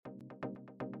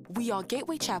We are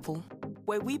Gateway Chapel,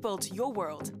 where we build your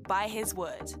world by His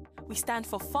Word. We stand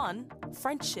for fun,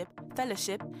 friendship,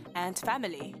 fellowship, and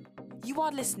family. You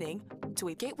are listening to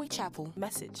a Gateway Chapel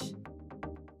message.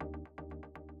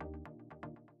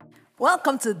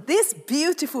 Welcome to this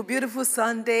beautiful, beautiful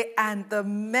Sunday, and the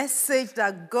message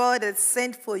that God has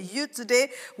sent for you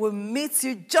today will meet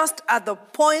you just at the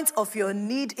point of your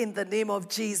need in the name of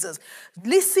Jesus.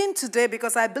 Listen today,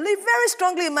 because I believe very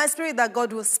strongly in my spirit that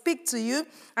God will speak to you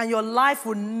and your life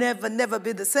will never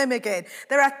be the same again.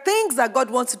 There are things that God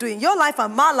wants to do in your life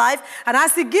and my life, and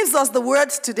as He gives us the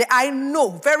words today, I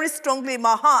know very strongly in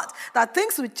my heart that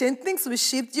things will change, things will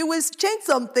shift. You will change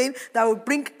something that will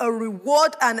bring a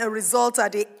reward and a result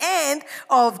at the end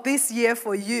of this year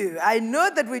for you. I know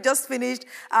that we just finished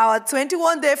our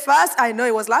 21-day fast. I know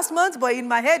it was last month, but in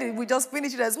my head, we just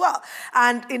finished it as well.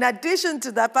 And in addition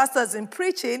to that, Pastor has been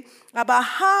preaching about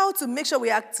how to make sure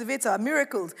we activate our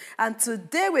miracles. And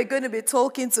today we're going to be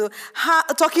talking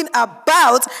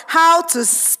about how to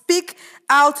speak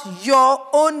out your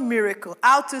own miracle.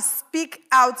 How to speak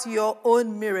out your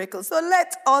own miracle. So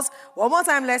let us, one more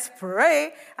time, let's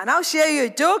pray. And I'll share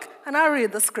you a joke and I'll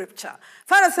read the scripture.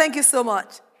 Father, thank you so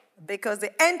much. Because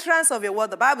the entrance of your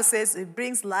word, the Bible says, it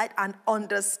brings light and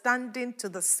understanding to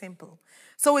the simple.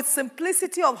 So with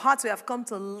simplicity of heart, we have come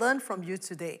to learn from you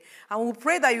today. And we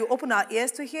pray that you open our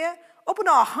ears to hear, open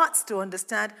our hearts to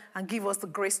understand, and give us the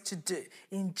grace to do.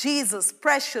 In Jesus'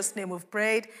 precious name we've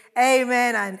prayed.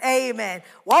 Amen and amen.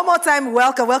 One more time,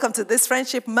 welcome to this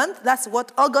Friendship Month. That's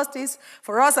what August is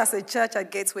for us as a church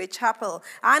at Gateway Chapel.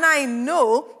 And I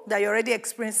know that you're already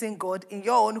experiencing God in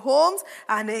your own homes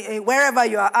and wherever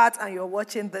you are at and you're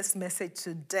watching this message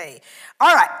today.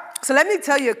 All right, so let me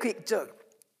tell you a quick joke.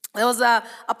 There was a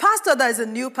pastor that is a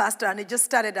new pastor, and he just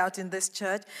started out in this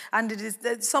church. And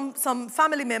some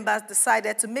family members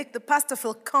decided to make the pastor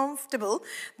feel comfortable.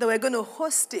 They were going to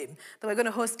host him. They were going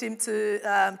to host him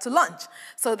to lunch.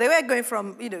 So they were going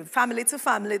from family to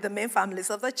family, the main families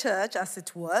of the church, as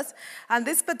it was. And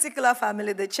this particular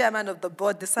family, the chairman of the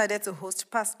board, decided to host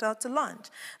pastor to lunch.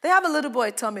 They have a little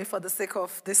boy, Tommy, for the sake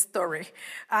of this story.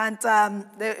 And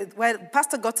when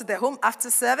pastor got to their home after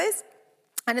service,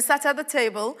 and he sat at the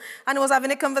table, and he was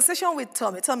having a conversation with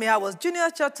Tommy. Tommy, I was junior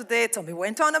church today. Tommy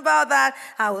went on about that.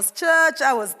 I was church.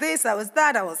 I was this. I was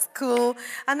that. I was cool.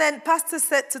 And then pastor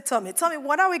said to Tommy,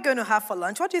 what are we going to have for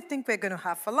lunch? What do you think we're going to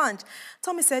have for lunch?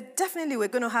 Tommy said, definitely we're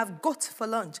going to have goat for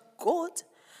lunch. Goat?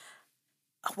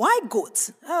 Why goat?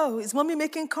 Oh, is mommy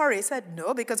making curry? He said,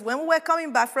 no, because when we were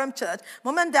coming back from church,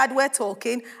 mom and dad were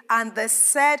talking, and they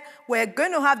said, we're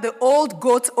going to have the old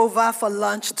goat over for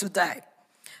lunch today.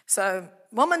 So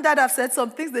mom and dad have said some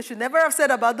things they should never have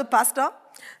said about the pastor.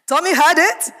 Tommy heard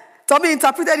it. Tommy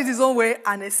interpreted it his own way,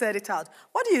 and he said it out.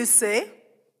 What do you say?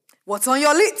 What's on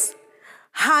your lips?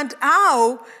 And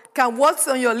how can what's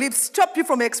on your lips stop you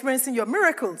from experiencing your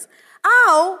miracles?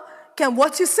 How can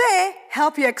what you say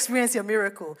help you experience your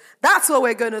miracle? That's what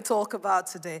we're going to talk about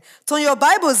today. Turn your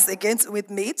Bibles again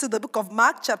with me to the book of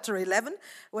Mark chapter 11.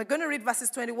 We're going to read verses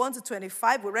 21 to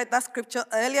 25. We read that scripture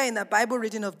earlier in the Bible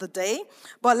reading of the day.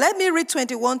 But let me read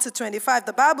 21 to 25.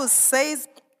 The Bible says,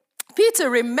 Peter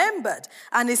remembered,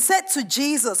 and he said to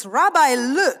Jesus, Rabbi,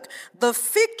 look, the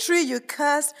fig tree you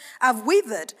cursed have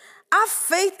withered. Have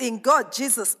faith in God,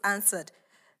 Jesus answered.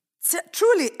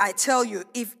 Truly, I tell you,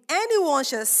 if anyone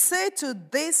shall say to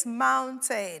this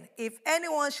mountain,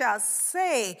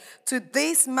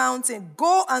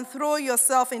 go and throw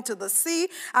yourself into the sea,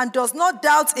 and does not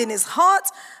doubt in his heart,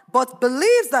 but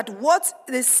believes that what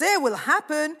they say will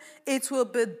happen, it will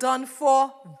be done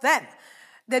for them.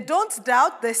 They don't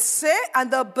doubt, they say, and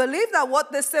they believe that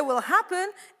what they say will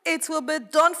happen, it will be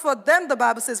done for them, the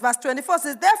Bible says. Verse 24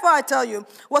 says, therefore I tell you,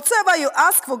 whatsoever you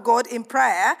ask for God in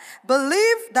prayer,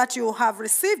 believe that you have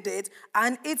received it,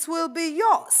 and it will be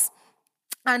yours.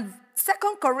 And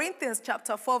 2 Corinthians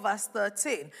chapter 4, verse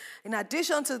 13. In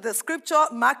addition to the scripture,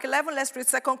 Mark 11, let's read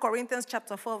 2 Corinthians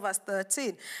chapter 4, verse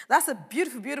 13. That's a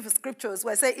beautiful, beautiful scripture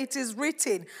where I say, it is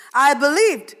written, I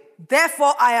believed,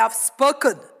 therefore I have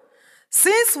spoken.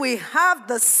 Since we have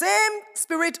the same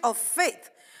spirit of faith,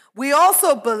 we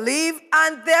also believe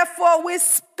and therefore we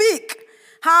speak.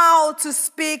 How to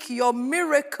speak your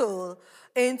miracle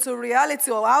into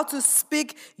reality, or how to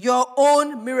speak your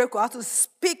own miracle, how to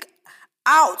speak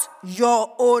out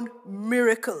your own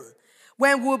miracle.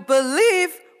 When we believe,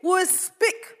 we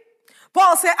speak.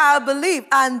 Paul said, I believe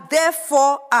and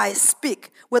therefore I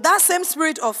speak. With that same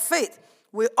spirit of faith,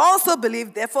 we also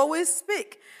believe, therefore we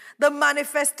speak. The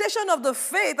manifestation of the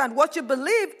faith and what you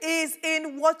believe is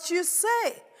in what you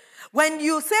say. When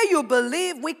you say you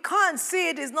believe, we can't see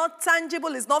it. It's not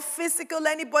tangible. It's not physical.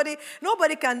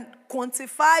 Nobody can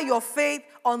quantify your faith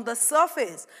on the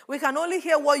surface. We can only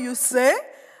hear what you say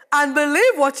and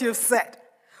believe what you've said.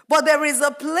 But there is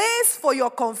a place for your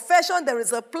confession. There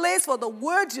is a place for the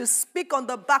words you speak on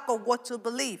the back of what you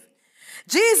believe.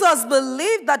 Jesus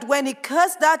believed that when he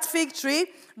cursed that fig tree,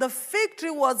 the fig tree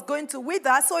was going to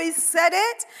wither, so he said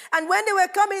it, and when they were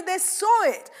coming, they saw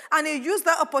it. And he used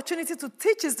that opportunity to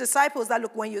teach his disciples that,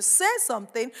 look, when you say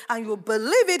something and you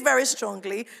believe it very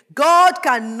strongly, God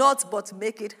cannot but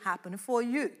make it happen for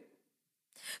you.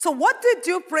 So what did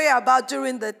you pray about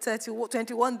during the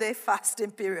 21-day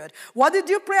fasting period? What did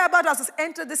you pray about as you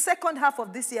entered the second half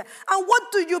of this year? And what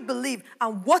do you believe?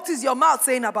 And what is your mouth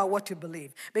saying about what you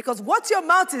believe? Because what your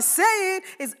mouth is saying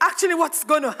is actually what's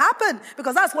going to happen,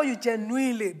 because that's what you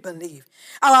genuinely believe.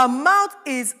 Our mouth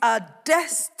is a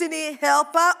destiny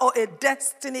helper or a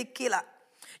destiny killer.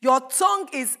 Your tongue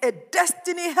is a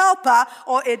destiny helper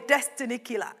or a destiny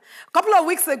killer. A couple of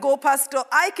weeks ago, Pastor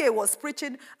Ike was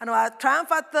preaching on our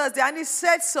Triumphant Thursday, and he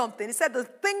said something. He said, the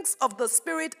things of the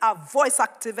Spirit are voice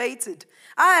activated.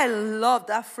 I love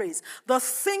that phrase. The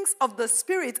things of the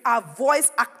Spirit are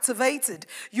voice activated.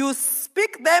 You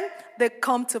speak them, they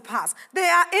come to pass. They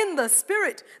are in the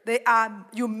Spirit.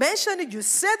 You mention it, you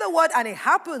say the word, and it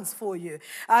happens for you.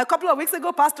 A couple of weeks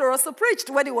ago, Pastor also preached.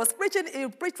 When he was preaching, he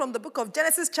preached from the book of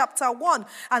Genesis chapter 1.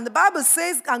 And the Bible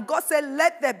says, and God said,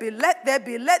 let there be, let there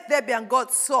be, let there be, and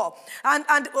God saw. And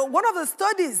one of the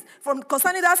studies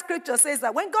concerning that scripture says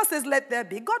that when God says, let there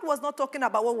be, God was not talking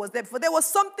about what was there before. There was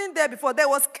something there before. There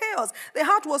was chaos. The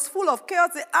heart was full of chaos.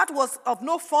 The heart was of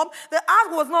no form. The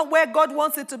heart was not where God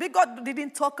wants it to be. God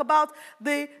didn't talk about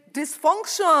the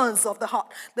dysfunctions of the heart.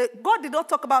 God did not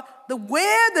talk about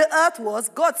where the earth was.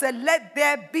 God said, let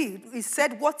there be. He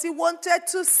said what he wanted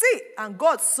to see. And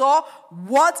God saw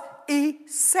what he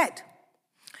said.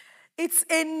 It's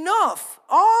enough.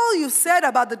 All you said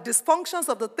about the dysfunctions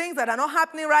of the things that are not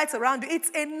happening right around you, it's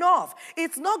enough.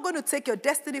 It's not going to take your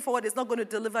destiny forward. It's not going to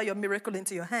deliver your miracle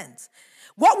into your hands.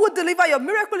 What would deliver your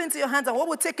miracle into your hands and what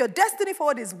would take your destiny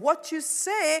forward is what you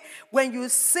say when you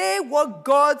say what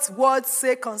God's words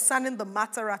say concerning the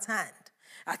matter at hand.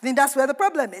 I think that's where the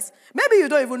problem is. Maybe you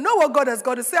don't even know what God has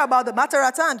got to say about the matter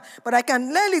at hand, but I can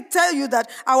clearly tell you that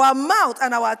our mouth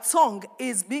and our tongue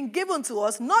is being given to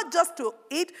us not just to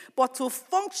eat, but to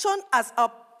function as a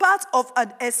part of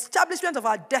an establishment of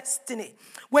our destiny.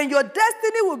 When your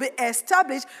destiny will be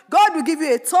established, God will give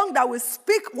you a tongue that will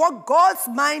speak what God's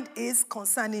mind is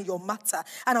concerning your matter.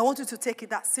 And I want you to take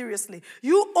it that seriously.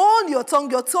 You own your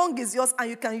tongue. Your tongue is yours, and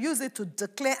you can use it to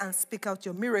declare and speak out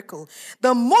your miracle.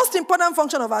 The most important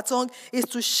function of our tongue is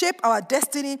to shape our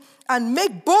destiny and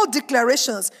make bold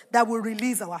declarations that will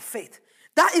release our faith.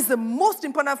 That is the most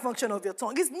important function of your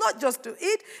tongue. It's not just to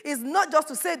eat. It's not just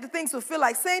to say the things we feel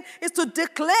like saying. It's to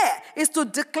declare. It's to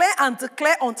declare and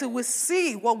declare until we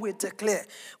see what we declare.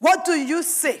 What do you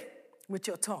say with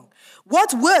your tongue?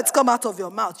 What words come out of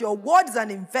your mouth? Your word is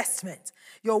an investment.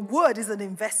 Your word is an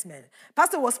investment.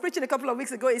 Pastor was preaching a couple of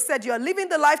weeks ago. He said, you are living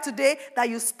the life today that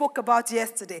you spoke about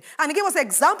yesterday. And he gave us an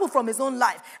example from his own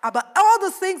life about all the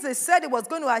things he said he was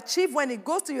going to achieve when he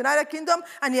goes to United Kingdom,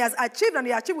 and he has achieved, and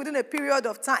he achieved within a period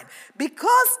of time.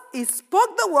 Because he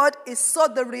spoke the word, he saw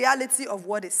the reality of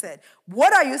what he said.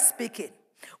 What are you speaking?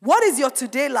 What is your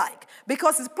today like?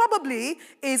 Because it probably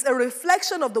is a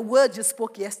reflection of the words you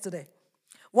spoke yesterday.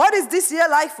 What is this year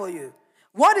like for you?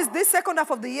 What is this second half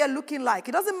of the year looking like?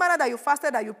 It doesn't matter that you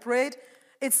fasted, that you prayed.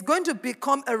 It's going to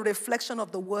become a reflection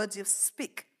of the words you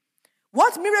speak.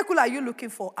 What miracle are you looking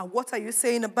for, and what are you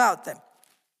saying about them?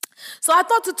 So I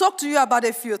thought to talk to you about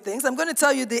a few things. I'm going to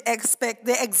tell you the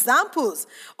examples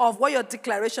of what your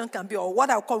declaration can be, or what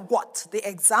I'll call the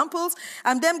examples.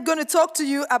 And then I'm going to talk to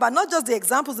you about not just the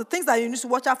examples, the things that you need to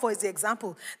watch out for is the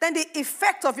example. Then the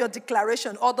effect of your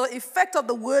declaration, or the effect of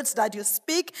the words that you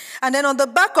speak. And then on the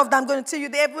back of that, I'm going to tell you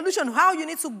the evolution, how you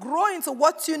need to grow into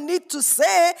what you need to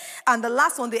say. And the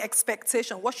last one, the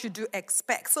expectation, what should you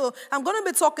expect? So I'm going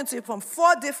to be talking to you from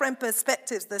 4 different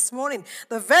perspectives this morning.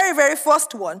 The very, very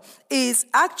first one is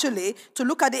actually to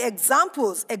look at the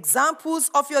examples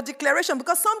of your declaration,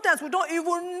 because sometimes we don't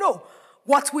even know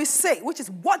what we say, which is,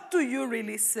 what do you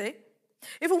really say?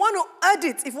 If you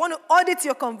want to audit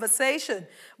your conversation,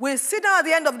 we'll sit down at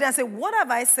the end of the day and say, what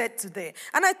have I said today?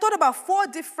 And I thought about 4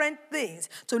 different things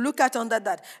to look at under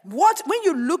that. When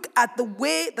you look at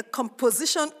the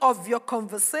composition of your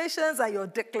conversations and your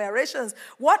declarations,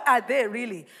 what are they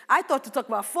really? I thought to talk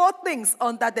about 4 things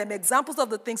under them, examples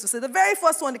of the things to say. The very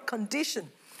first one, the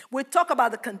condition. We talk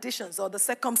about the conditions or the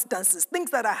circumstances, things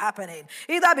that are happening,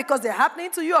 either because they're happening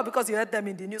to you or because you heard them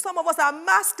in the news. Some of us are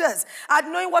masters at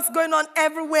knowing what's going on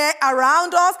everywhere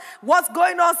around us, what's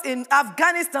going on in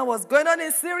Afghanistan, what's going on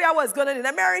in Syria, what's going on in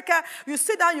America. You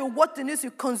sit down, you watch the news,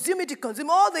 you consume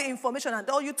all the information, and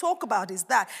all you talk about is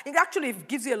that. It actually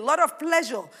gives you a lot of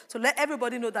pleasure to let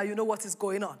everybody know that you know what is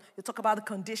going on. You talk about the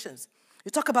conditions. You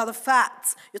talk about the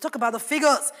facts. You talk about the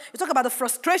figures. You talk about the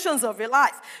frustrations of your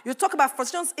life. You talk about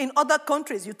frustrations in other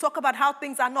countries. You talk about how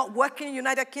things are not working in the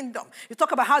United Kingdom. You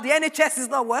talk about how the NHS is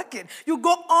not working. You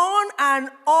go on and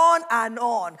on and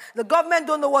on. The government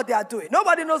don't know what they are doing.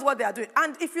 Nobody knows what they are doing.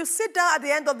 And if you sit down at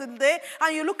the end of the day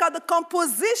and you look at the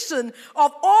composition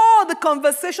of all the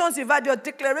conversations you've had, your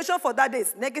declaration for that day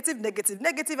is negative, negative,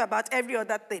 negative about every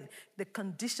other thing. The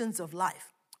conditions of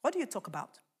life. What do you talk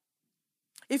about?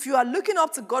 If you are looking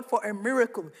up to God for a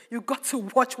miracle, you've got to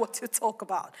watch what you talk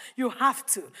about. You have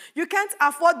to. You can't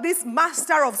afford this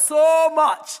master of so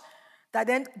much that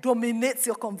then dominates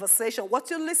your conversation. What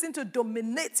you listen to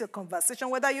dominates your conversation,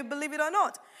 whether you believe it or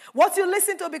not. What you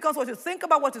listen to becomes what you think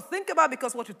about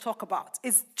because what you talk about.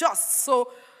 It's just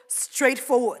so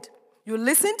straightforward. You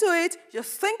listen to it, you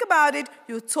think about it,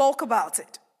 you talk about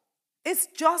it. It's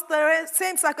just the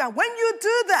same cycle. And when you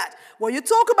do that, what you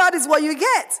talk about is what you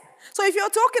get. So if you're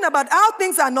talking about how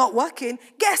things are not working,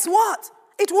 guess what?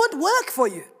 It won't work for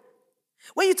you.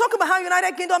 When you talk about how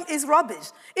United Kingdom is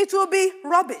rubbish, it will be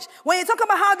rubbish. When you talk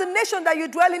about how the nation that you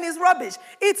dwell in is rubbish,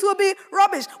 it will be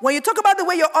rubbish. When you talk about the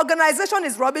way your organization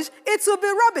is rubbish, it will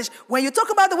be rubbish. When you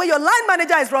talk about the way your line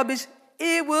manager is rubbish,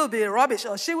 it will be rubbish,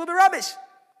 or she will be rubbish.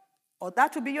 Or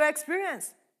that will be your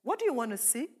experience. What do you want to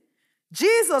see?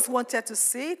 Jesus wanted to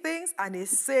see things, and he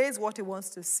says what he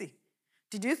wants to see.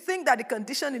 Did you think that the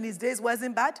condition in his days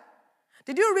wasn't bad?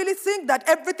 Did you really think that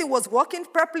everything was working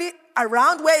properly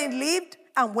around where he lived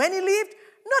and when he lived?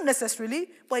 Not necessarily,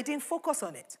 but he didn't focus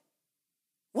on it.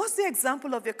 What's the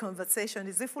example of your conversation?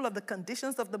 Is it full of the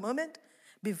conditions of the moment?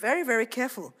 Be very, very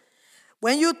careful.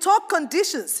 When you talk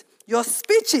conditions, your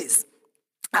speeches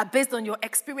are based on your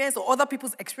experience or other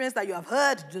people's experience that you have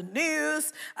heard, the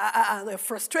news, the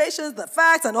frustrations, the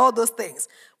facts, and all those things.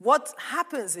 What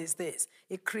happens is this: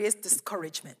 it creates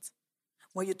discouragement.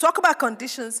 When you talk about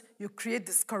conditions, you create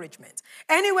discouragement.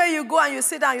 Anywhere you go and you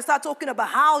sit down, you start talking about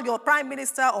how your prime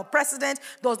minister or president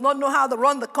does not know how to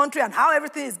run the country and how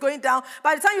everything is going down.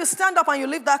 By the time you stand up and you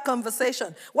leave that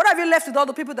conversation, what have you left with all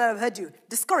the people that have heard you?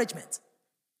 Discouragement.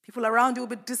 People around you will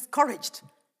be discouraged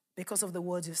because of the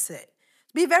words you say.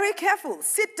 Be very careful.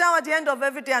 Sit down at the end of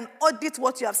every day and audit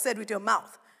what you have said with your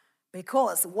mouth,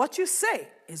 because what you say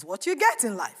is what you get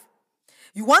in life.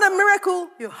 You want a miracle,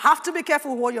 you have to be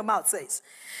careful what your mouth says.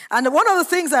 And one of the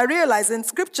things I realized in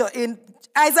scripture, in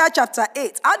Isaiah chapter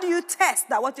 8, how do you test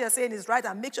that what you're saying is right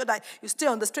and make sure that you stay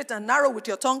on the straight and narrow with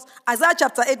your tongues? Isaiah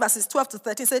chapter 8 verses 12 to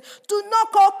 13 says, do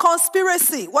not call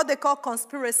conspiracy what they call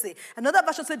conspiracy. Another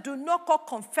version said, do not call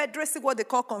confederacy what they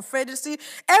call confederacy.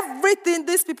 Everything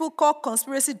these people call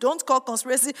conspiracy, don't call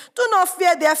conspiracy. Do not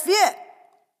fear their fear.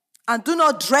 And do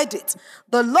not dread it.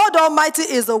 The Lord Almighty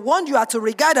is the one you are to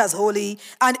regard as holy,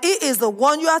 and he is the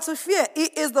one you are to fear. He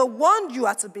is the one you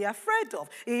are to be afraid of.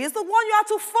 He is the one you are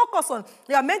to focus on.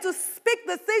 You are meant to speak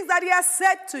the things that he has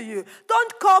said to you.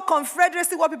 Don't call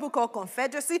confederacy what people call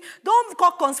confederacy. Don't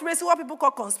call conspiracy what people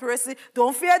call conspiracy.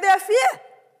 Don't fear their fear.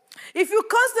 If you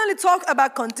constantly talk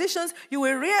about conditions, you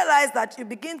will realize that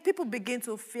people begin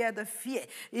to fear the fear.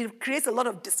 It creates a lot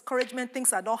of discouragement.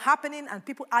 Things are not happening, and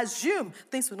people assume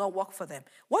things will not work for them.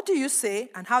 What do you say,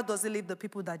 and how does it leave the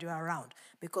people that you are around?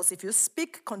 Because if you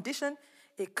speak condition,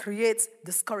 it creates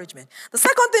discouragement. The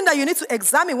second thing that you need to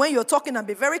examine when you're talking and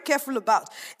be very careful about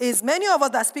is many of us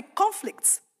that speak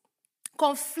conflicts.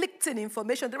 Conflicting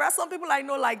information. There are some people I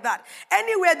know like that.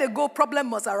 Anywhere they go, problem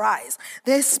must arise.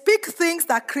 They speak things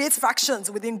that create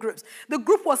factions within groups. The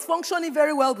group was functioning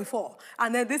very well before,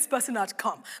 and then this person had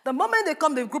come. The moment they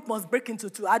come, the group must break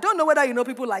into two. I don't know whether you know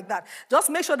people like that.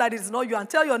 Just make sure that it's not you and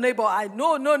tell your neighbor,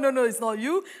 no, it's not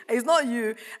you. It's not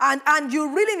you. And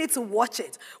you really need to watch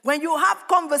it. When you have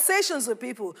conversations with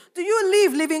people, do you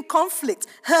live in conflict,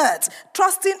 hurt,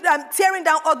 trusting, tearing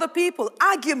down other people,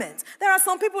 arguments? There are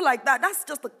some people like that. That's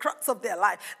just the crux of their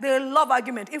life. They love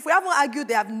argument. If we haven't argued,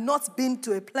 they have not been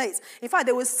to a place. In fact,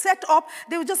 they will set up,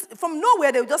 they will just, from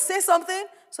nowhere, they will just say something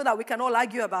so that we can all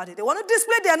argue about it. They want to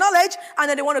display their knowledge, and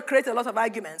then they want to create a lot of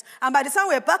arguments. And by the time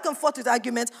we're back and forth with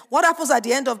arguments, what happens at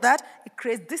the end of that? It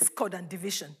creates discord and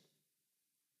division.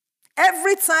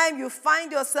 Every time you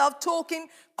find yourself talking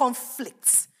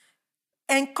conflicts,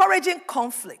 encouraging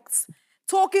conflicts,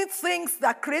 talking things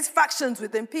that create factions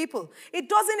within people. It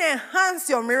doesn't enhance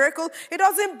your miracle. It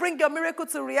doesn't bring your miracle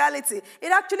to reality.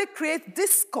 It actually creates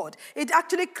discord. It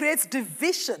actually creates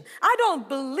division. I don't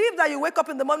believe that you wake up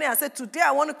in the morning and say, today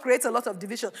I want to create a lot of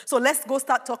division, so let's go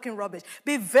start talking rubbish.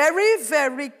 Be very,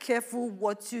 very careful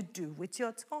what you do with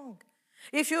your tongue.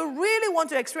 If you really want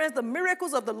to experience the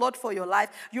miracles of the Lord for your life,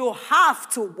 you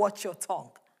have to watch your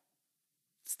tongue.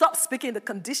 Stop speaking the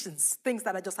conditions, things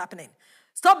that are just happening.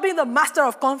 Stop being the master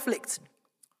of conflict.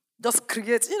 Just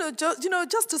create,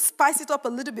 just to spice it up a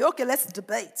little bit. Okay, let's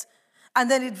debate. And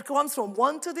then it comes from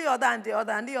one to the other and the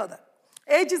other and the other.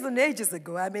 Ages and ages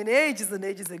ago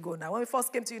now, when we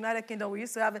first came to United Kingdom, we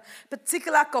used to have a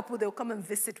particular couple, they would come and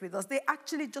visit with us. They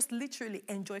actually just literally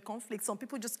enjoy conflict. Some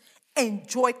people just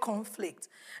enjoy conflict.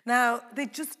 Now, they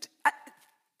just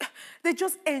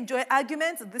enjoy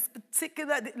arguments. This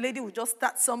particular lady will just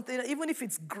start something. Even if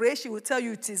it's gray, she will tell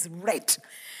you it is red.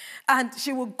 And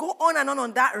she will go on and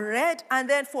on that red. And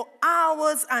then for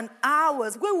hours and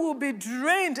hours, we will be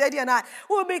drained, Eddie and I.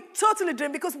 We will be totally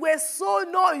drained because we're so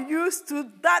not used to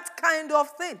that kind of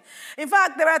thing. In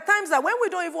fact, there are times that when we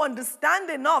don't even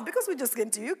understand enough, because we just came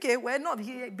to UK, we're not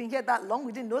been here that long,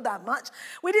 we didn't know that much.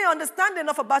 We didn't understand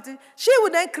enough about it. She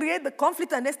would then create the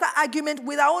conflict and then start argument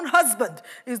with our own husband.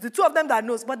 It's the two of them that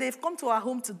knows, but they've come to our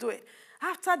home to do it.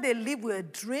 After they leave, we're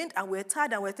drained and we're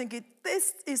tired and we're thinking,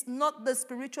 this is not the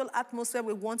spiritual atmosphere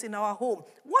we want in our home.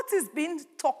 What is being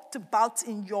talked about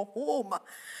in your home?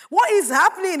 What is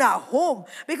happening in our home?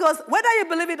 Because whether you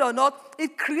believe it or not,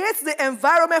 it creates the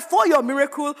environment for your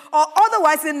miracle, or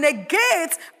otherwise it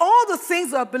negates all the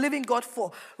things we're believing God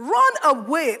for. Run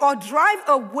away or drive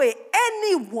away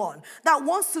anyone that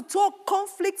wants to talk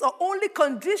conflicts or only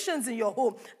conditions in your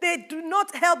home. They do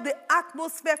not help the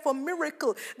atmosphere for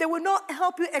miracle. They will not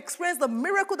help you experience the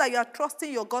miracle that you are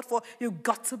trusting your God for. You've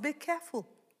got to be careful.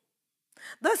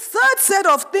 The third set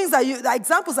of things the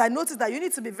examples I noticed that you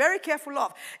need to be very careful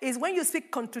of is when you speak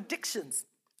contradictions.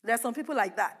 There are some people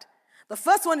like that. The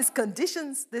first one is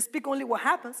conditions. They speak only what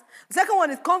happens. The second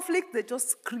one is conflict. They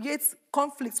just create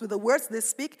conflicts with the words they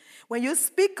speak. When you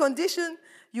speak condition,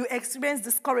 you experience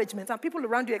discouragement, and people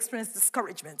around you experience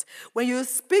discouragement. When you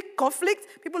speak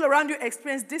conflict, people around you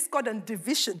experience discord and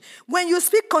division. When you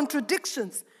speak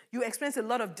contradictions, you experience a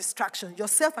lot of distraction,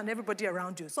 yourself and everybody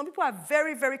around you. Some people are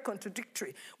very, very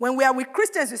contradictory. When we are with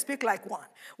Christians, we speak like one.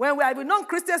 When we are with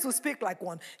non-Christians, we speak like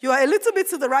one. You are a little bit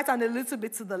to the right and a little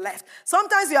bit to the left.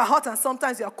 Sometimes you are hot and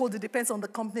sometimes you are cold. It depends on the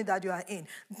company that you are in.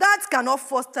 That cannot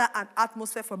foster an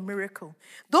atmosphere for miracle.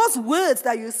 Those words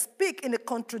that you speak in a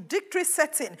contradictory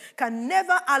setting can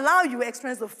never allow you to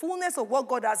experience the fullness of what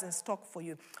God has in stock for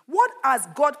you. What has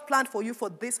God planned for you for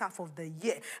this half of the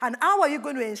year? And how are you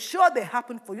going to ensure they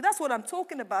happen for you? That's what I'm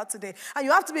talking about today. And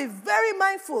you have to be very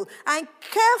mindful and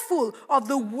careful of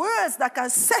the words that can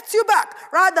set you back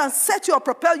rather than set you or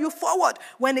propel you forward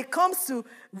when it comes to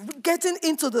getting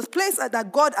into the place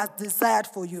that God has desired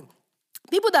for you.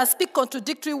 People that speak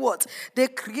contradictory words, they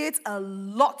create a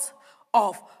lot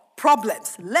of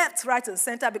problems, left, right, and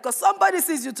center, because somebody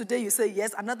sees you today, you say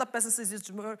yes, another person sees you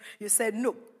tomorrow, you say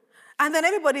no. And then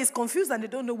everybody is confused and they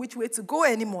don't know which way to go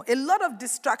anymore. A lot of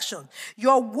distraction.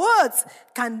 Your words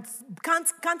can't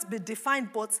be defined,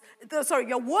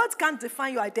 your words can't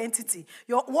define your identity.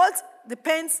 Your words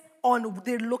depends on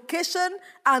the location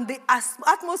and the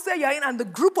atmosphere you're in and the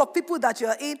group of people that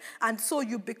you're in, and so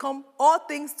you become all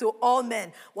things to all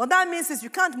men. What that means is you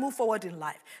can't move forward in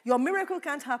life. Your miracle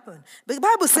can't happen. The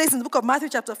Bible says in the book of Matthew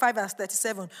chapter 5 verse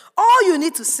 37, all you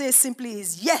need to say simply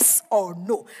is yes or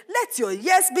no. Let your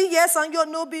yes be yes and your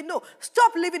no be no.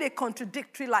 Stop living a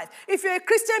contradictory life. If you're a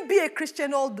Christian, be a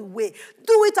Christian all the way.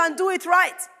 Do it and do it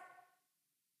right.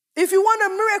 If you want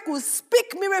a miracle,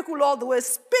 speak miracle all the way.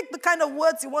 Speak the kind of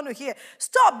words you want to hear.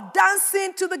 Stop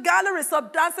dancing to the gallery.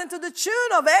 Stop dancing to the tune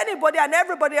of anybody and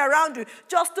everybody around you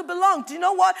just to belong. Do you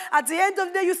know what? At the end of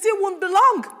the day, you still won't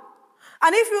belong.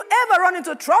 And if you ever run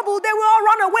into trouble, they will all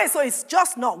run away. So it's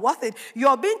just not worth it.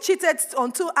 You're being cheated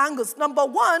on two angles. Number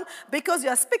one, because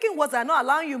you're speaking words that are not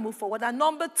allowing you to move forward. And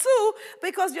number two,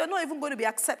 because you're not even going to be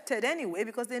accepted anyway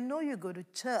because they know you go to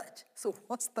church. So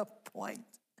what's the point?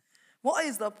 What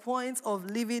is the point of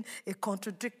living a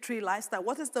contradictory lifestyle?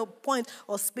 What is the point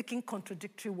of speaking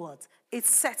contradictory words? It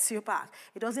sets you back.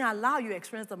 It doesn't allow you to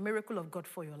experience the miracle of God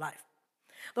for your life.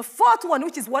 The fourth one,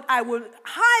 which is what I will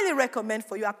highly recommend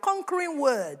for you, are conquering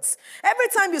words. Every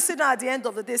time you sit down at the end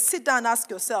of the day, sit down and ask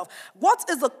yourself, what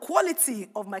is the quality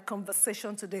of my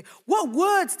conversation today? What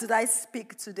words did I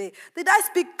speak today? Did I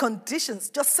speak conditions,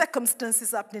 just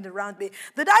circumstances happening around me?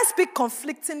 Did I speak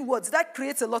conflicting words? Did that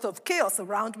create a lot of chaos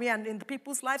around me and in the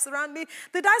people's lives around me?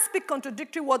 Did I speak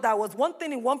contradictory words that was one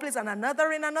thing in one place and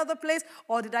another in another place?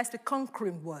 Or did I speak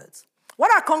conquering words? What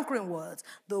are conquering words?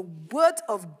 The word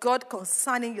of God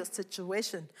concerning your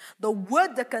situation. The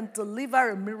word that can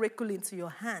deliver a miracle into your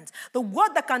hands. The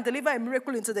word that can deliver a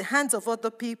miracle into the hands of other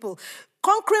people.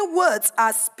 Conquering words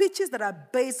are speeches that are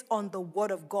based on the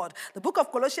word of God. The book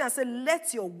of Colossians says,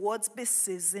 let your words be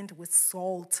seasoned with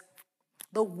salt.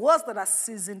 The words that are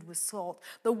seasoned with salt.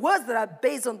 The words that are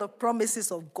based on the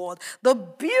promises of God. The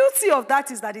beauty of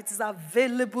that is that it is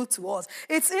available to us.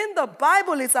 It's in the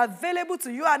Bible. It's available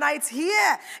to you and I. It's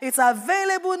here. It's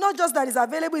available. Not just that it's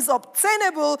available, it's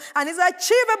obtainable and it's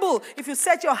achievable if you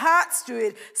set your hearts to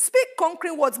it. Speak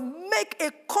conquering words. Make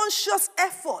a conscious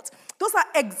effort. Those are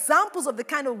examples of the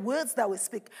kind of words that we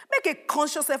speak. Make a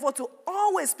conscious effort to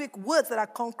always speak words that are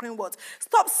conquering words.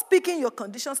 Stop speaking your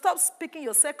conditions. Stop speaking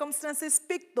your circumstances.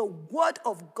 Speak the word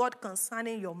of God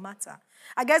concerning your matter.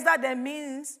 I guess that then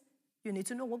means you need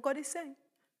to know what God is saying.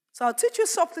 So I'll teach you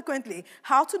subsequently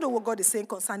how to know what God is saying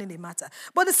concerning a matter.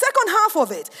 But the second half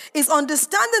of it is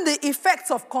understanding the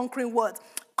effects of conquering words.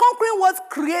 Conquering words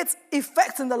create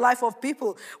effects in the life of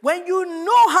people. When you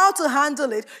know how to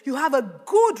handle it, you have a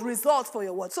good result for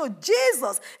your word. So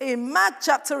Jesus, in Mark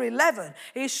chapter 11,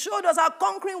 he showed us how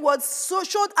conquering words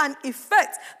showed an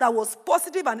effect that was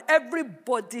positive and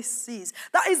everybody sees.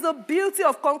 That is the beauty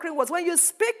of conquering words. When you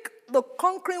speak the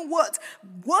conquering words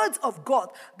of God,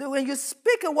 when you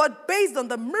speak a word based on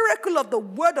the miracle of the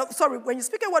when you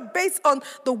speak a word based on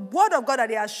the word of God that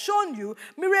he has shown you,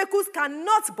 miracles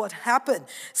cannot but happen.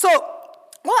 So,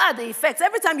 what are the effects?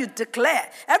 Every time you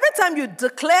declare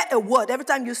a word, every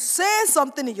time you say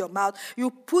something in your mouth,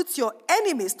 you put your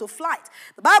enemies to flight.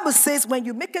 The Bible says when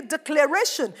you make a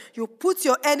declaration, you put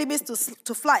your enemies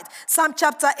to flight. Psalm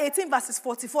chapter 18, verses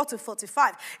 44 to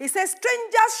 45. It says,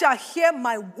 strangers shall hear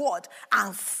my word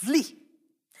and flee.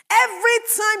 Every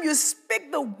time you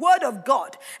speak the word of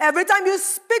God, every time you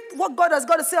speak what God has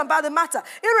got to say about the matter,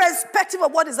 irrespective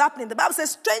of what is happening, the Bible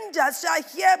says, strangers shall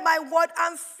hear my word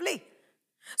and flee.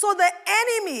 So the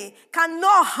enemy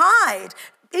cannot hide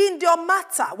in your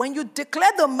matter when you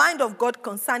declare the mind of God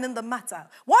concerning the matter.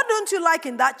 What don't you like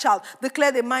in that child?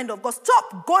 Declare the mind of God.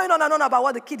 Stop going on and on about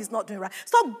what the kid is not doing right.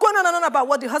 Stop going on and on about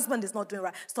what the husband is not doing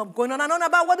right. Stop going on and on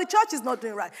about what the church is not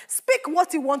doing right. Speak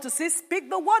what you want to see. Speak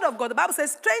the word of God. The Bible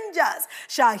says, strangers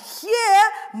shall hear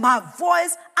my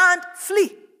voice and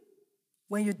flee.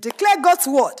 When you declare God's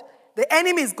word, the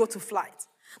enemies go to flight.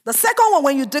 The second one,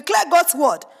 when you declare God's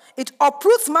word, it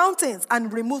uproots mountains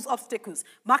and removes obstacles.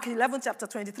 Mark 11, chapter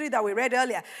 23 that we read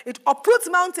earlier. It uproots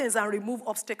mountains and removes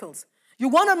obstacles. You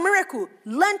want a miracle?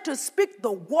 Learn to speak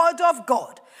the word of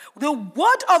God. The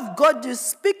word of God you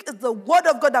speak is the word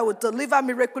of God that will deliver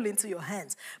miracle into your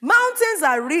hands. Mountains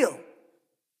are real.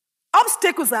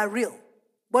 Obstacles are real.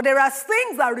 But there are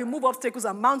things that remove obstacles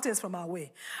and mountains from our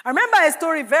way. I remember a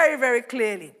story very, very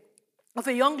clearly of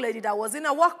a young lady that was in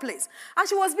a workplace. And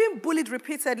she was being bullied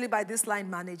repeatedly by this line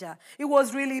manager. It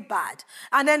was really bad.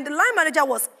 And then the line manager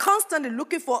was constantly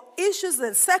looking for issues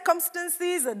and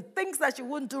circumstances and things that she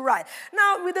wouldn't do right.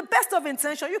 Now, with the best of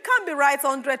intention, you can't be right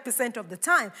 100% of the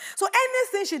time. So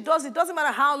anything she does, it doesn't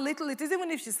matter how little it is.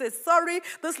 Even if she says sorry,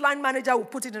 this line manager will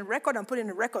put it in record and put it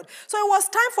in record. So it was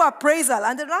time for appraisal.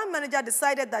 And the line manager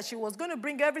decided that she was going to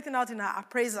bring everything out in her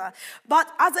appraisal.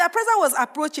 But as the appraiser was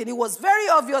approaching, it was very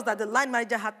obvious that the line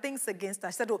manager had things against her.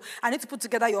 She said, I need to put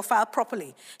together your file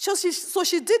properly. So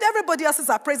she did everybody else's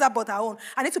appraisal but her own.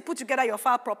 I need to put together your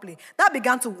file properly. That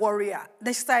began to worry her.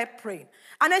 Then she started praying.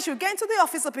 And then she would get into the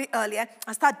office a bit earlier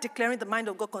and start declaring the mind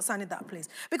of God concerning that place.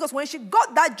 Because when she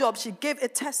got that job, she gave a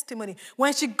testimony.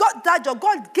 When she got that job,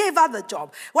 God gave her the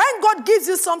job. When God gives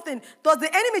you something, does the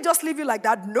enemy just leave you like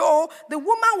that? No. The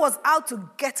woman was out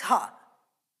to get her.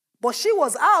 But she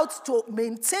was out to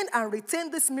maintain and retain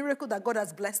this miracle that God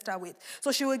has blessed her with.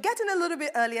 So she will get in a little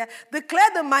bit earlier, declare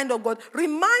the mind of God,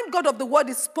 remind God of the word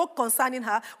he spoke concerning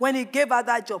her when he gave her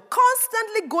that job.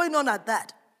 Constantly going on at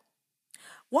that.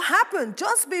 What happened?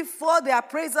 Just before the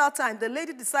appraisal time, the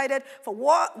lady decided for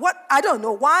what I don't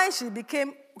know why she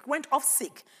went off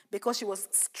sick because she was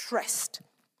stressed.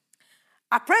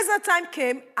 Appraisal time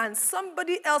came, and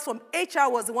somebody else from HR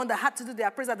was the one that had to do the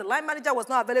appraisal. The line manager was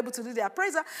not available to do the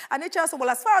appraisal, and HR said, well,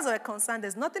 as far as we're concerned,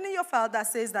 there's nothing in your file that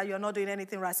says that you're not doing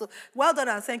anything right. So, well done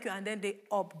and thank you. And then they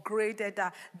upgraded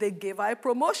her. They gave her a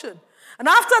promotion. And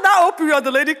after that whole period,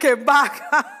 the lady came back.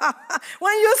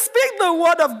 When you speak the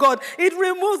word of God, it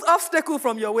removes obstacle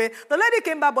from your way. The lady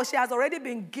came back, but she has already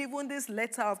been given this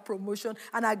letter of promotion,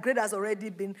 and her grade has already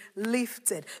been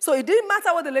lifted. So it didn't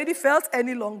matter what the lady felt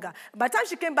any longer. By the time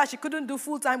she came back, she couldn't do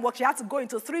full-time work. She had to go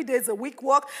into 3 days a week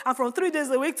work, and from 3 days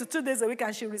a week to 2 days a week,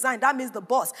 and she resigned. That means the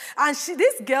boss. And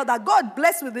this girl that God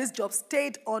blessed with this job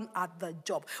stayed on at the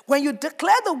job. When you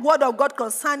declare the word of God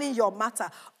concerning your matter,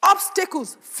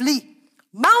 obstacles flee.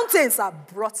 Mountains are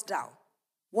brought down.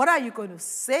 What are you going to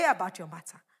say about your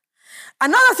matter?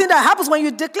 Another thing that happens when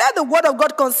you declare the word of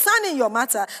God concerning your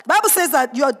matter, the Bible says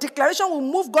that your declaration will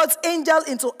move God's angel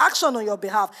into action on your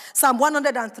behalf. Psalm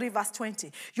 103 verse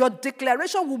 20. Your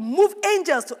declaration will move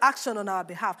angels to action on our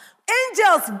behalf.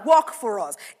 Angels work for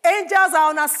us. Angels are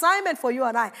on assignment for you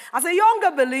and I. As a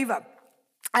younger believer,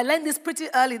 I learned this pretty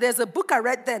early. There's a book I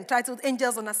read then titled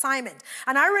Angels on Assignment.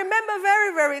 And I remember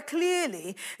very, very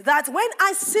clearly that when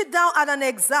I sit down at an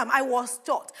exam, I was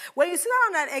taught, when you sit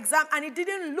down at an exam and it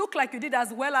didn't look like you did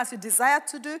as well as you desired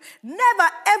to do, never,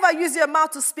 ever use your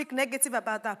mouth to speak negative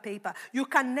about that paper. You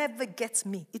can never get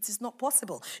me. It is not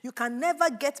possible. You can never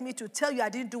get me to tell you I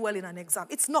didn't do well in an exam.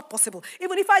 It's not possible.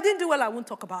 Even if I didn't do well, I won't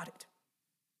talk about it.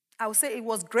 I will say it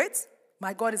was great.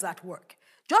 My God is at work.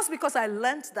 Just because I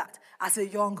learned that as a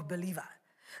young believer.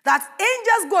 That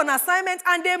angels go on assignment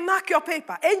and they mark your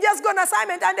paper. Angels go on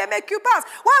assignment and they make you pass.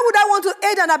 Why would I want to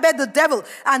aid and abet the devil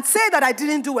and say that I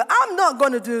didn't do well? I'm not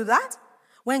going to do that.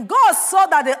 When God saw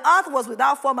that the earth was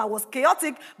without form and was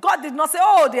chaotic, God did not say,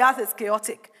 oh, the earth is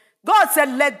chaotic. God said,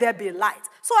 let there be light.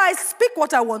 So I speak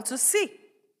what I want to see.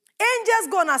 Angels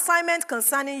go on assignment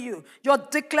concerning you. Your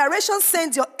declaration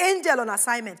sends your angel on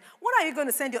assignment. What are you going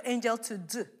to send your angel to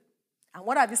do? And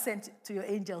what have you sent to your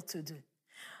angel to do?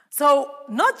 So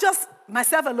not just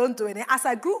myself alone doing it. As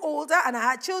I grew older and I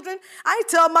had children, I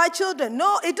tell my children,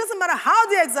 no, it doesn't matter how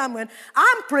the exam went.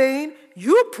 I'm praying,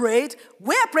 you prayed,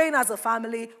 we're praying as a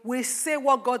family. We say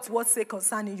what God's word say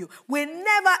concerning you. We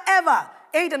never, ever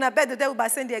aid and abet the devil by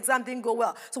saying the exam didn't go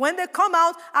well. So when they come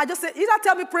out, I just say, either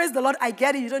tell me praise the Lord, I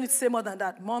get it. You don't need to say more than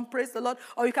that. Mom, praise the Lord.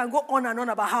 Or you can go on and on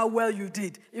about how well you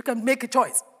did. You can make a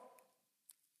choice.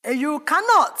 And you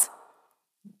cannot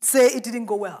say it didn't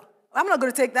go well. I'm not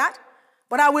going to take that,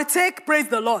 but I will take praise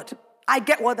the Lord. I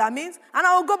get what that means. And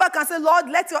I will go back and say, Lord,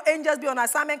 let your angels be on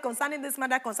assignment concerning this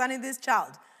matter, concerning this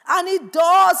child. And it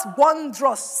does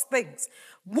wondrous things.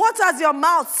 What has your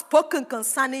mouth spoken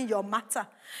concerning your matter?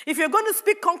 If you're going to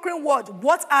speak conquering words,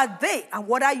 what are they? And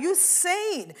what are you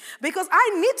saying? Because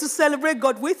I need to celebrate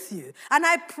God with you. And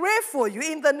I pray for you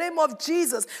in the name of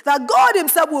Jesus that God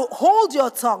himself will hold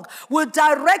your tongue, will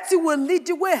direct you, will lead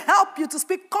you, will help you to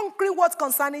speak conquering words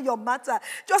concerning your matter.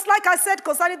 Just like I said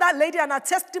concerning that lady and her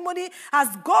testimony,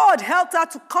 as God helped her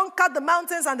to conquer the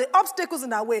mountains and the obstacles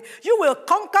in her way, you will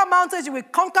conquer mountains, you will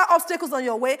conquer obstacles on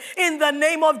your way in the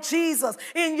name of Jesus.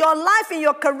 In your life, in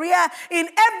your career, in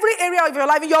every area of your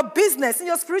life, in your business, in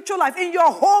your spiritual life, in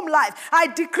your home life, I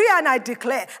decree and I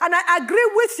declare, and I agree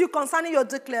with you concerning your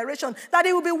declaration that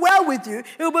it will be well with you,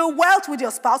 it will be well with your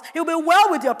spouse, it will be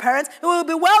well with your parents, it will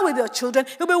be well with your children,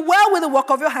 it will be well with the work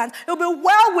of your hands, it will be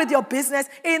well with your business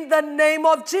in the name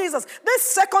of Jesus. This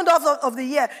second half of the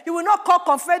year, you will not call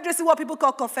confederacy what people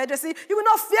call confederacy. You will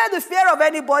not fear the fear of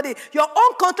anybody. Your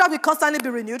own contract will constantly be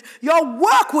renewed. Your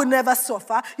work will never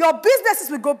suffer. Your businesses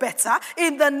will go better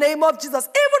in the name of Jesus.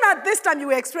 Even at this time, you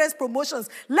will experience promotions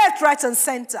left, right, and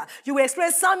center. You will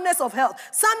experience soundness of health,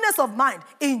 soundness of mind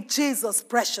in Jesus'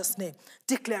 precious name.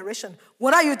 Declaration.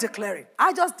 What are you declaring?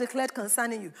 I just declared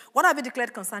concerning you. What have you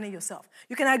declared concerning yourself?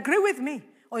 You can agree with me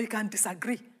or you can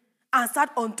disagree and start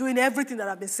undoing everything that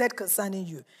has been said concerning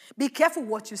you. Be careful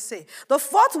what you say. The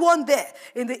fourth one there,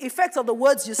 in the effects of the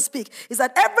words you speak, is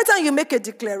that every time you make a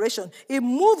declaration, it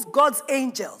moves God's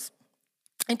angels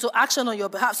into action on your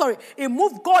behalf. Sorry, it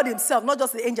moves God himself, not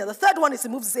just the angel. The third one is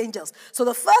it moves his angels. So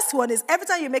the first one is every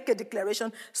time you make a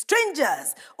declaration,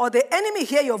 strangers or the enemy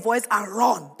hear your voice and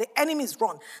run. The enemies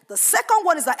run. The second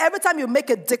one is that every time you make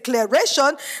a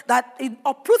declaration, that it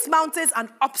uproots mountains and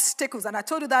obstacles. And I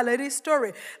told you that lady's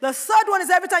story. The third one is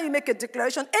every time you make a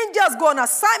declaration, angels go on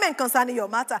assignment concerning your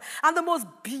matter. And the most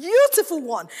beautiful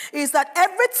one is that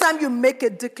every time you make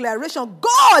a declaration,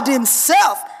 God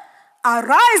himself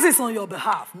arises on your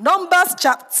behalf. Numbers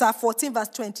chapter 14 verse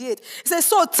 28. It says,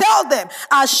 so tell them,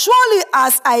 as surely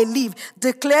as I live,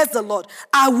 declares the Lord,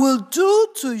 I will do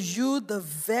to you the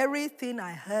very thing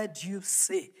I heard you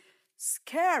say.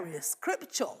 Scary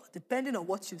scripture, depending on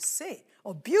what you say.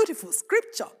 Or beautiful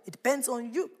scripture, it depends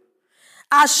on you.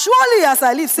 As surely as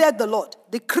I live, said the Lord,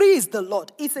 decrees the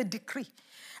Lord. It's a decree.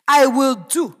 I will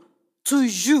do to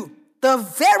you the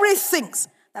very things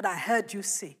that I heard you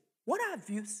say. What have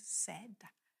you said?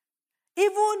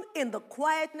 Even in the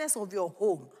quietness of your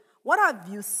home, what have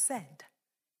you said?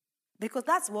 Because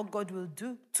that's what God will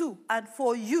do to and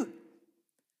for you.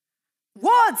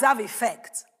 Words have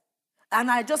effect. And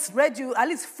I just read you at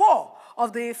least 4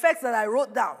 of the effects that I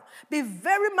wrote down. Be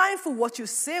very mindful what you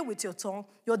say with your tongue.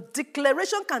 Your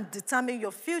declaration can determine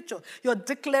your future. Your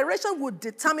declaration will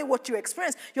determine what you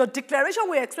experience. Your declaration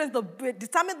will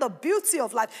determine the beauty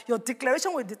of life. Your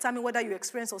declaration will determine whether you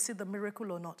experience or see the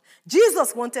miracle or not.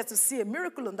 Jesus wanted to see a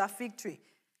miracle on that fig tree,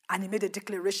 and he made a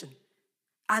declaration.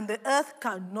 And the earth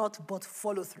cannot but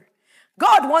follow through.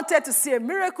 God wanted to see a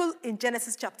miracle in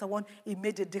Genesis chapter 1. He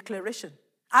made a declaration.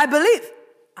 I believe,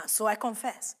 and so I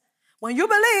confess. When you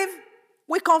believe,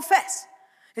 we confess.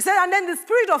 He said, and then the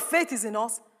spirit of faith is in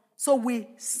us, so we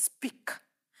speak.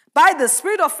 By the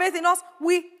spirit of faith in us,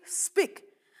 we speak.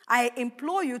 I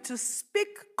implore you to speak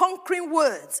conquering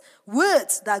words,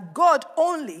 words that God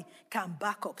only can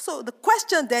back up. So the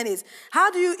question then is,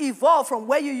 how do you evolve from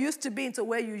where you used to be into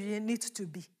where you need to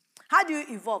be? How do you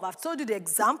evolve? I've told you the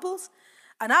examples,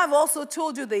 and I've also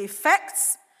told you the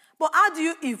effects. But how do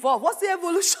you evolve? What's the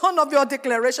evolution of your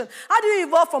declaration? How do you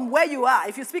evolve from where you are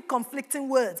if you speak conflicting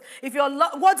words? If your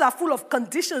words are full of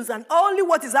conditions and only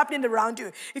what is happening around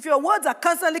you? If your words are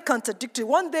constantly contradictory,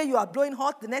 one day you are blowing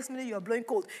hot, the next minute you are blowing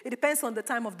cold. It depends on the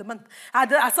time of the month.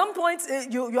 At some point,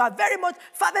 you are very much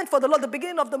fervent for the Lord. The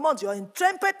beginning of the month, you're in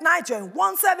trumpet night, you're in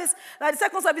one service. By the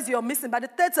second service, you're missing. By the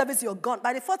third service, you're gone.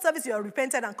 By the fourth service, you're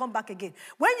repented and come back again.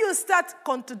 When you start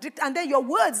contradicting, and then your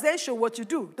words then show what you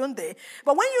do, don't they?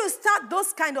 But when you start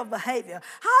those kind of behavior,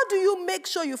 how do you make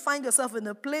sure you find yourself in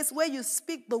a place where you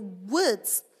speak the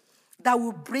words that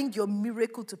will bring your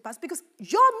miracle to pass? Because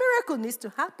your miracle needs to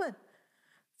happen.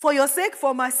 For your sake,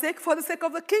 for my sake, for the sake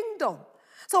of the kingdom.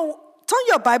 So turn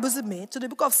your Bibles with me to the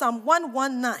book of Psalm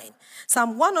 119,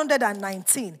 Psalm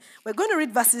 119. We're going to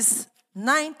read verses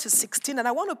 9 to 16, and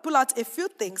I want to pull out a few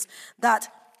things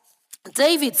that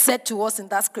David said to us in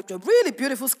that scripture. Really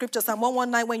beautiful scripture, Psalm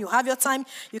 119. When you have your time,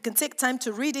 you can take time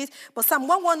to read it. But Psalm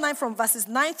 119 from verses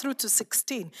 9 through to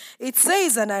 16, it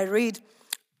says, and I read,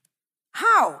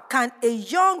 how can a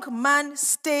young man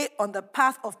stay on the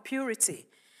path of purity?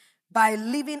 By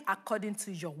living according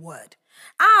to your word.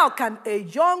 How can a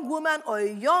young woman or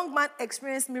a young man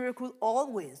experience miracle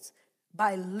always?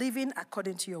 By living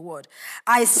according to your word.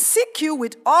 I seek you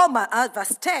with all my heart,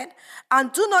 verse 10,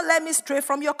 and do not let me stray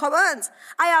from your commands.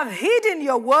 I have hidden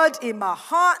your word in my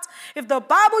heart. If the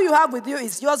Bible you have with you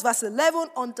is yours, verse 11,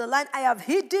 underline, I have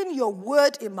hidden your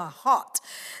word in my heart,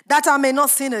 that I may not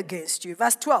sin against you.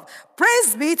 Verse 12,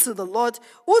 praise be to the Lord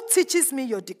who teaches me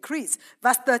your decrees.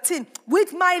 Verse 13,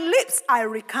 with my lips I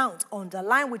recount.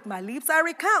 Underline, with my lips I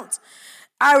recount.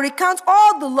 I recount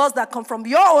all the laws that come from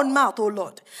your own mouth, O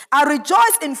Lord. I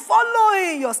rejoice in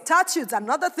following your statutes.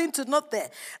 Another thing to note there,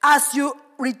 as you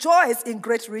rejoice in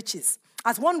great riches.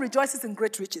 As one rejoices in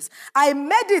great riches. I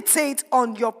meditate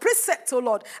on your precepts, O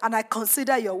Lord, and I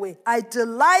consider your way. I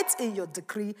delight in your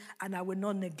decree, and I will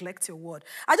not neglect your word.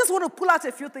 I just want to pull out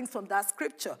a few things from that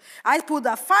scripture. I pulled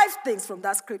out 5 things from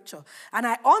that scripture, and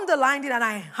I underlined it, and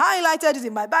I highlighted it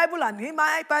in my Bible and in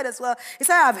my iPad as well. It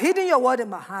said, I have hidden your word in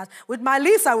my heart. With my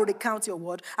lips, I will recount your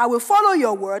word. I will follow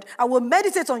your word. I will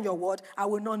meditate on your word. I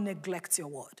will not neglect your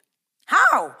word.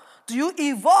 How do you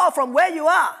evolve from where you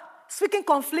are? Speaking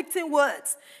conflicting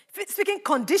words, speaking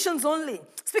conditions only,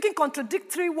 speaking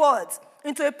contradictory words,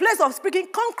 into a place of speaking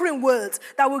conquering words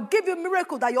that will give you a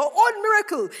miracle, that your own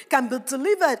miracle can be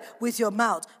delivered with your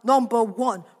mouth. Number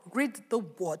 1, read the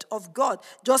word of God.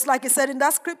 Just like it said in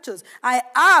that scriptures,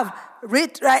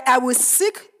 I will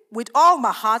seek with all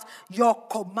my heart your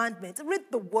commandments. Read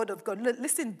the word of God.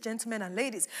 Listen, gentlemen and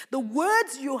ladies. The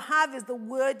words you have is the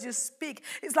word you speak.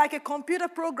 It's like a computer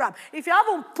program. If you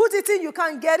haven't put it in, you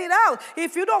can't get it out.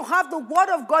 If you don't have the word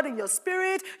of God in your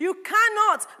spirit, you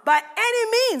cannot by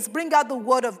any means bring out the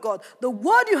word of God. The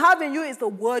word you have in you is the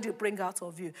word you bring out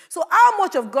of you. So how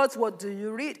much of God's word do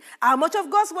you read? How much of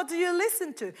God's word do you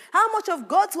listen to? How much of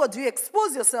God's word do you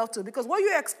expose yourself to? Because what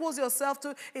you expose yourself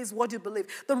to is what you believe.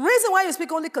 The reason why you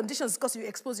speak only conditions because you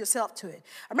expose yourself to it.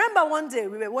 I remember one day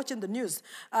we were watching the news.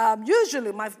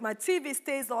 Usually my TV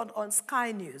stays on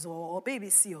Sky News or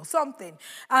BBC or something.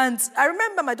 And I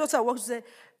remember my daughter walked and said,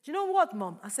 do you know what,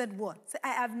 Mom? I said, what? I said, I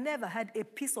have never had a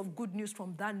piece of good news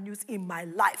from that news in my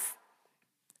life.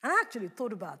 And I actually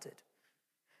thought about it.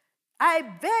 I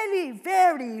very,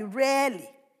 very rarely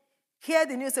hear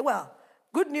the news say, well,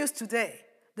 good news today.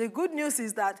 The good news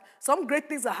is that some great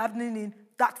things are happening in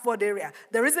that fourth area.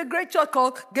 There is a great church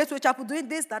called Gateway Chapel doing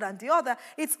this, that, and the other.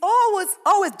 It's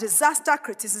always disaster,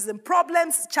 criticism,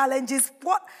 problems, challenges,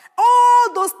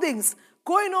 all those things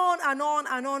going on and on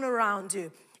and on around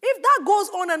you. If that goes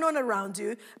on and on around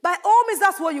you, by all means,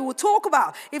 that's what you will talk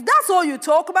about. If that's all you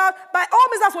talk about, by all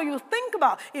means, that's what you think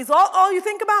about. Is all you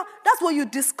think about? That's what you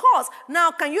discuss. Now,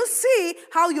 can you see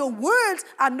how your words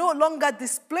are no longer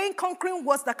displaying conquering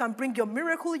words that can bring your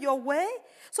miracle your way?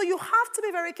 So you have to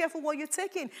be very careful what you're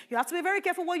taking. You have to be very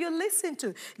careful what you listen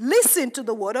to. Listen to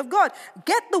the word of God.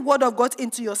 Get the word of God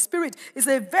into your spirit. It's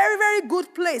a very, very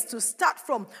good place to start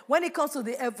from when it comes to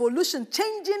the evolution,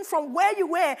 changing from where you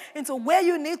were into where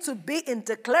you need to be in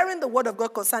declaring the word of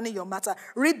God concerning your matter.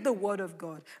 Read the word of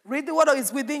God. Read the word of God.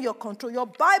 It's within your control. Your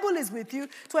Bible is with you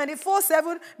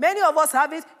 24/7. Many of us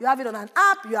have it. You have it on an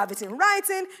app. You have it in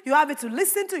writing. You have it to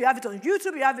listen to. You have it on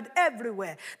YouTube. You have it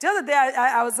everywhere. The other day,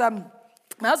 I was...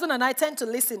 my husband and I tend to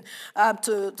listen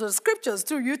to the scriptures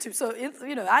through YouTube. So,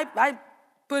 I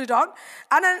put it on.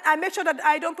 And then I make sure that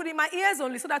I don't put it in my ears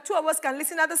only so that two of us can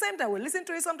listen at the same time. We'll listen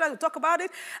to it sometimes, we'll talk about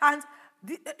it. And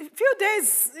a few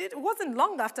days, it wasn't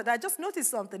long after that, I just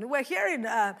noticed something. We were hearing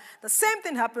the same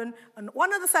thing happen on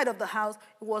one other side of the house.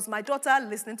 It was my daughter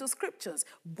listening to scriptures.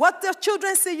 What the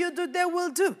children see you do, they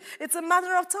will do. It's a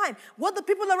matter of time. What the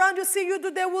people around you see you do,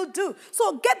 they will do.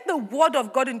 So get the word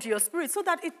of God into your spirit so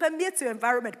that it permeates your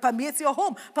environment, permeates your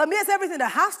home, permeates everything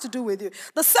that has to do with you.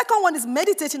 The second one is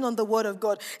meditating on the word of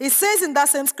God. It says in that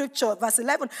same scripture, verse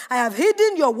 11, I have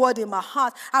hidden your word in my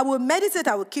heart. I will meditate,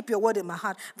 I will keep your word in my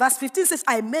heart. Verse 15 says,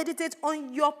 I meditate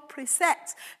on your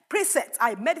precepts.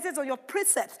 I meditate on your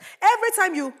precepts. Every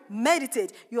time you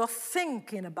meditate, you're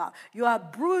thinking about, you are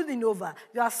brooding over,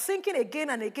 you are thinking again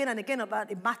and again and again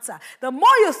about a matter. The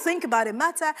more you think about a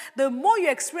matter, the more you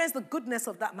experience the goodness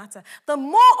of that matter. The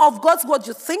more of God's word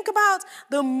you think about,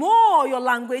 the more your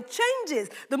language changes.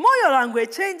 The more your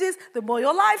language changes, the more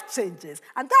your life changes.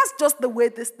 And that's just the way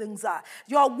these things are.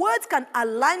 Your words can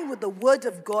align with the word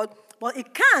of God, but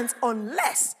it can't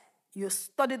unless you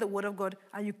study the word of God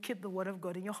and you keep the word of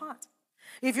God in your heart.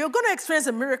 If you're going to experience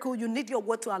a miracle, you need your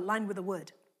word to align with the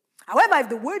word. However, if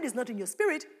the word is not in your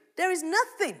spirit, there is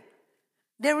nothing.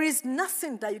 There is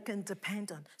nothing that you can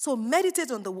depend on. So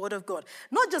meditate on the word of God.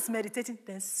 Not just meditating,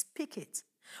 then speak it.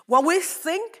 What we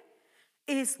think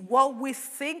is what we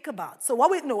think about. So what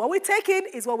we take in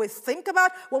is what we think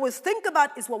about. What we think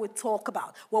about is what we talk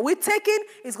about. What we take in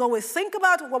is what we think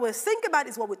about. What we think about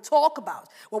is what we talk about.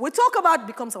 What we talk about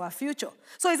becomes our future.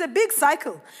 So it's a big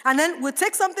cycle. And then we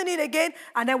take something in again,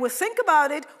 and then we think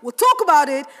about it, we talk about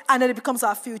it, and then it becomes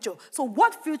our future. So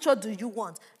what future do you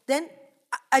want? Then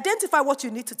identify what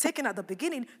you need to take in at the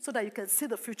beginning so that you can see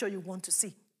the future you want to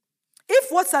see. If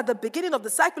what's at the beginning of the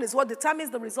cycle is what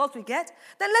determines the result we get,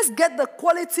 then let's get the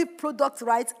quality product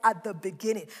right at the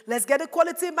beginning. Let's get the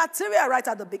quality material right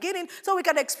at the beginning so we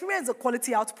can experience the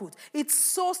quality output. It's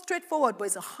so straightforward, but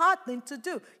it's a hard thing to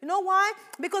do. You know why?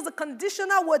 Because the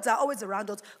conditional words are always around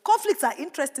us. Conflicts are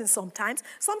interesting sometimes.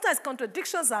 Sometimes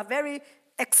contradictions are very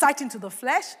exciting to the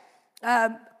flesh.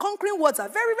 Conquering words are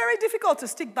very, very difficult to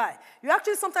stick by. You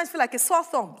actually sometimes feel like a sore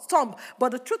thumb. But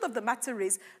the truth of the matter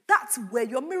is, that's where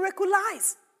your miracle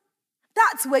lies.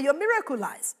 That's where your miracle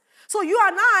lies. So you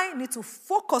and I need to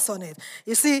focus on it.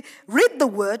 You see, read the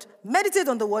word, meditate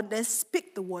on the word, then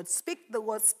speak the word. Speak the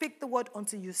word, speak the word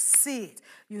until you see it.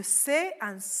 You say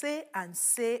and say and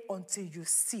say until you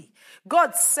see.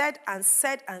 God said and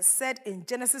said and said in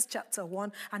Genesis chapter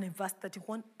 1 and in verse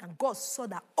 31, and God saw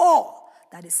that all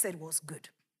that he said was good.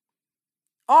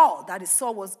 All that he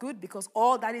saw was good because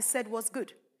all that he said was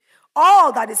good.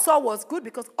 All that he saw was good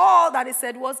because all that he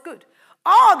said was good.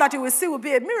 All that you will see will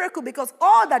be a miracle because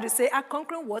all that you say are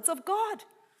conquering words of God.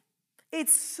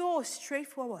 It's so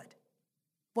straightforward,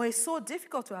 but it's so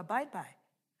difficult to abide by.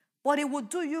 But it will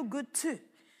do you good too.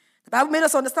 The Bible made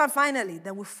us understand finally,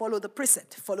 then we follow the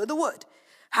precept, follow the word.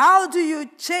 How do you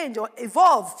change or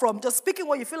evolve from just speaking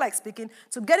what you feel like speaking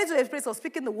to get into a place of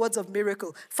speaking the words of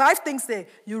miracle? 5 things there.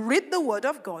 You read the word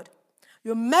of God.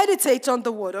 You meditate on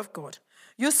the word of God.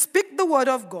 You speak the word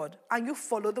of God. And you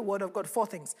follow the word of God. 4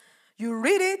 things. You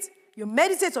read it. You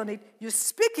meditate on it. You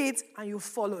speak it. And you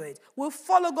follow it. We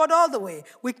follow God all the way.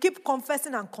 We keep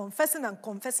confessing and confessing and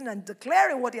confessing and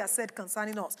declaring what he has said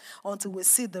concerning us until we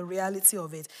see the reality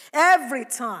of it. Every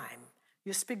time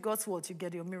you speak God's word, you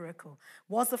get your miracle.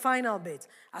 What's the final bit?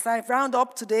 As I round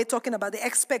up today talking about the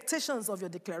expectations of your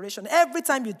declaration, every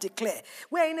time you declare,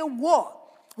 we're in a war.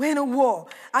 We're in a war.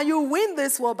 And you win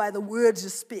this war by the words you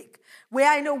speak. We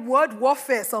are in a word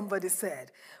warfare, somebody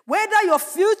said. Whether your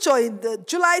future in the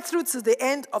July through to the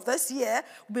end of this year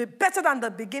will be better than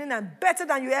the beginning and better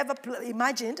than you ever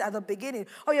imagined at the beginning,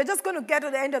 or you're just going to get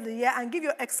to the end of the year and give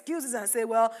your excuses and say,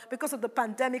 well, because of the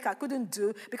pandemic, I couldn't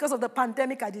do. Because of the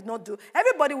pandemic, I did not do.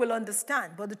 Everybody will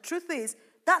understand. But the truth is,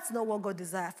 that's not what God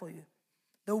desired for you.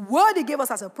 The word he gave us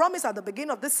as a promise at the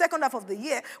beginning of the second half of the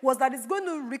year was that it's going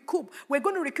to recoup. We're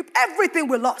going to recoup everything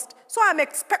we lost. So I'm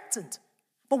expectant.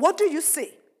 But what do you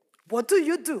say? What do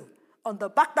you do on the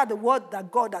back of the word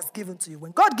that God has given to you?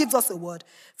 When God gives us a word,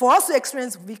 for us to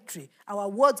experience victory, our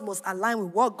words must align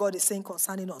with what God is saying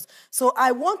concerning us. So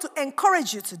I want to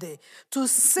encourage you today to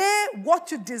say what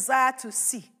you desire to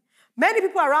see. Many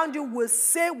people around you will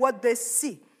say what they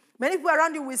see. Many people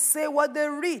around you will say what they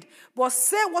read. But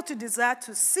say what you desire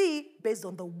to see based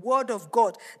on the word of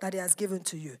God that he has given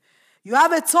to you. You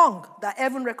have a tongue that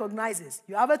heaven recognizes.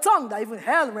 You have a tongue that even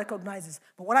hell recognizes.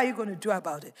 But what are you going to do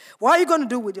about it? What are you going to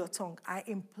do with your tongue? I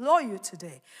implore you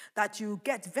today that you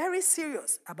get very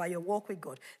serious about your walk with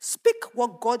God. Speak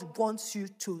what God wants you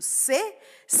to say.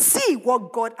 See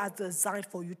what God has designed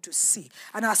for you to see.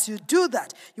 And as you do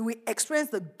that, you will experience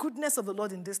the goodness of the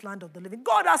Lord in this land of the living.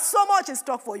 God has so much in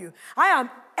stock for you. I am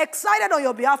excited on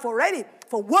your behalf already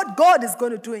for what God is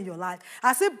going to do in your life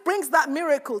as he brings that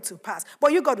miracle to pass.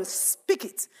 But you got to speak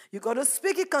it. You got to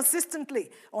speak it consistently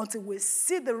until we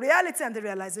see the reality and the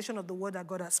realization of the word that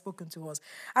God has spoken to us.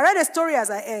 I read a story as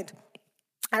I end.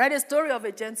 I read a story of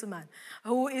a gentleman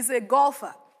who is a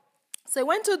golfer. So he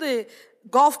went to the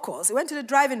golf course. He went to the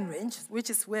driving range, which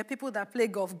is where people that play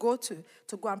golf go to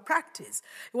go and practice.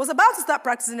 He was about to start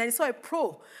practicing and he saw a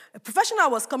professional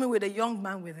was coming with a young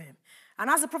man with him. And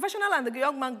as the professional and the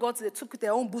young man they took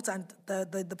their own boots, and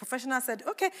the professional said,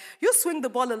 okay, you swing the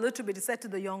ball a little bit, he said to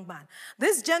the young man.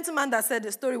 This gentleman that said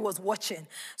the story was watching.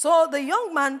 So the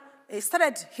young man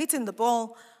started hitting the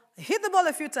ball. He hit the ball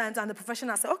a few times, and the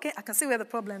professional said, okay, I can see where the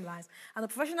problem lies. And the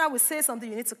professional will say something,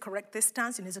 you need to correct this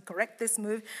stance, you need to correct this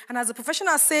move. And as the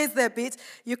professional says their bit,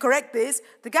 you correct this,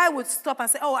 the guy would stop and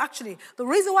say, oh, actually, the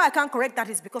reason why I can't correct that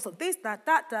is because of this, that.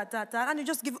 And you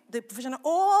just give the professional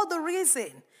all the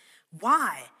reason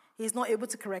why he's not able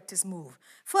to correct his move.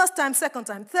 First time, second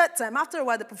time, third time. After a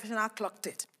while, the professional clocked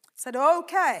it. Said,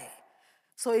 okay.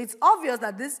 So it's obvious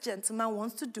that this gentleman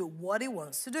wants to do what he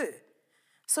wants to do.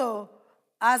 So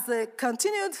as they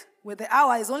continued with the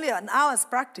hour, it's only an hour's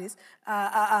practice,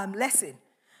 lesson.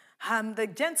 The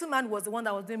gentleman was the one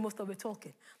that was doing most of the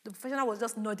talking. The professional was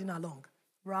just nodding along.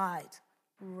 Right.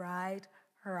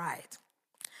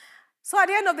 So at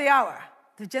the end of the hour,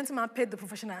 the gentleman paid the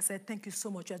professional and said, thank you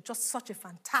so much. You're just such a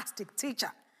fantastic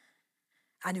teacher.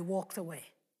 And he walked away.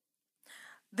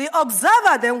 The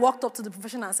observer then walked up to the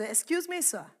professional and said, excuse me,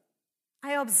 sir.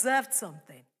 I observed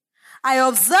something. I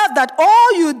observed that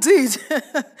all you did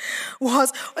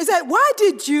was, he said, why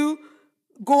did you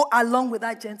go along with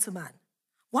that gentleman?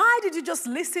 Why did you just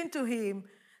listen to him,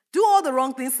 do all the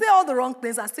wrong things, say all the wrong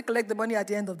things, and still collect the money at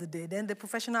the end of the day? Then the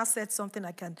professional said something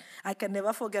I can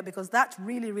never forget, because that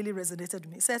really, really resonated with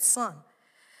me. He said, son,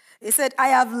 he said, I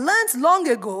have learned long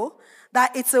ago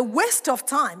that it's a waste of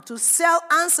time to sell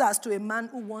answers to a man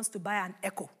who wants to buy an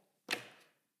echo.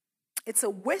 It's a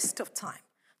waste of time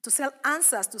to sell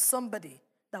answers to somebody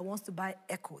that wants to buy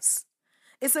echoes.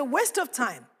 It's a waste of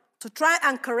time to try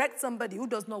and correct somebody who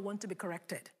does not want to be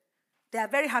corrected. They are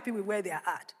very happy with where they are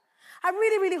at. I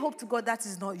really, really hope to God that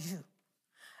is not you.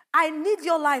 I need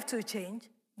your life to change,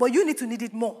 but you need to need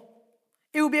it more.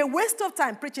 It will be a waste of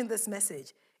time preaching this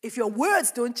message if your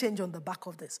words don't change on the back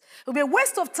of this. It will be a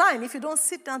waste of time if you don't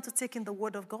sit down to take in the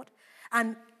word of God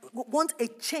and want a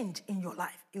change in your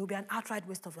life. It will be an outright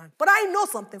waste of time. But I know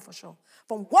something for sure.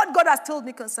 From what God has told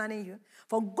me concerning you,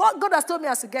 from what God has told me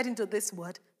as to get into this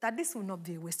word, that this will not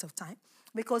be a waste of time,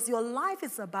 because your life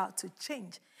is about to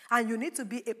change. And you need to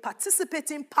be a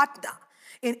participating partner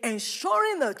in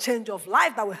ensuring the change of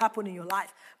life that will happen in your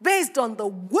life based on the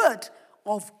word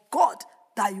of God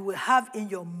that you will have in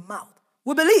your mouth.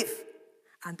 We believe,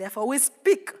 and therefore we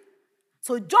speak.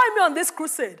 So join me on this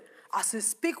crusade as we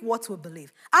speak what we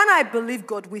believe. And I believe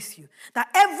God with you, that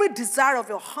every desire of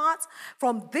your heart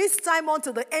from this time on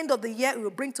to the end of the year, it will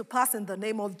bring to pass in the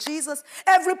name of Jesus.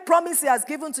 Every promise he has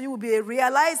given to you will be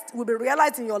realized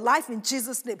in your life in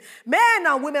Jesus' name. Men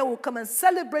and women will come and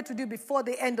celebrate with you before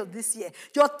the end of this year.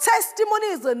 Your testimony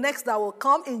is the next that will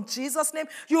come in Jesus' name.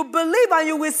 You believe and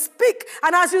you will speak.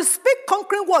 And as you speak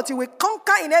conquering what? You will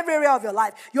conquer in every area of your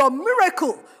life. Your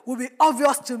miracle will be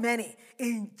obvious to many.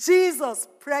 In Jesus'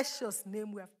 precious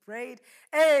name we have prayed.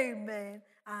 Amen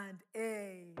and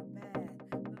amen.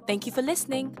 Thank you for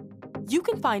listening. You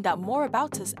can find out more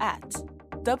about us at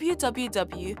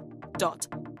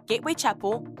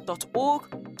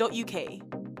www.gatewaychapel.org.uk.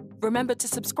 Remember to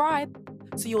subscribe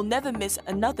so you'll never miss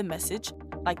another message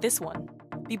like this one.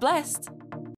 Be blessed.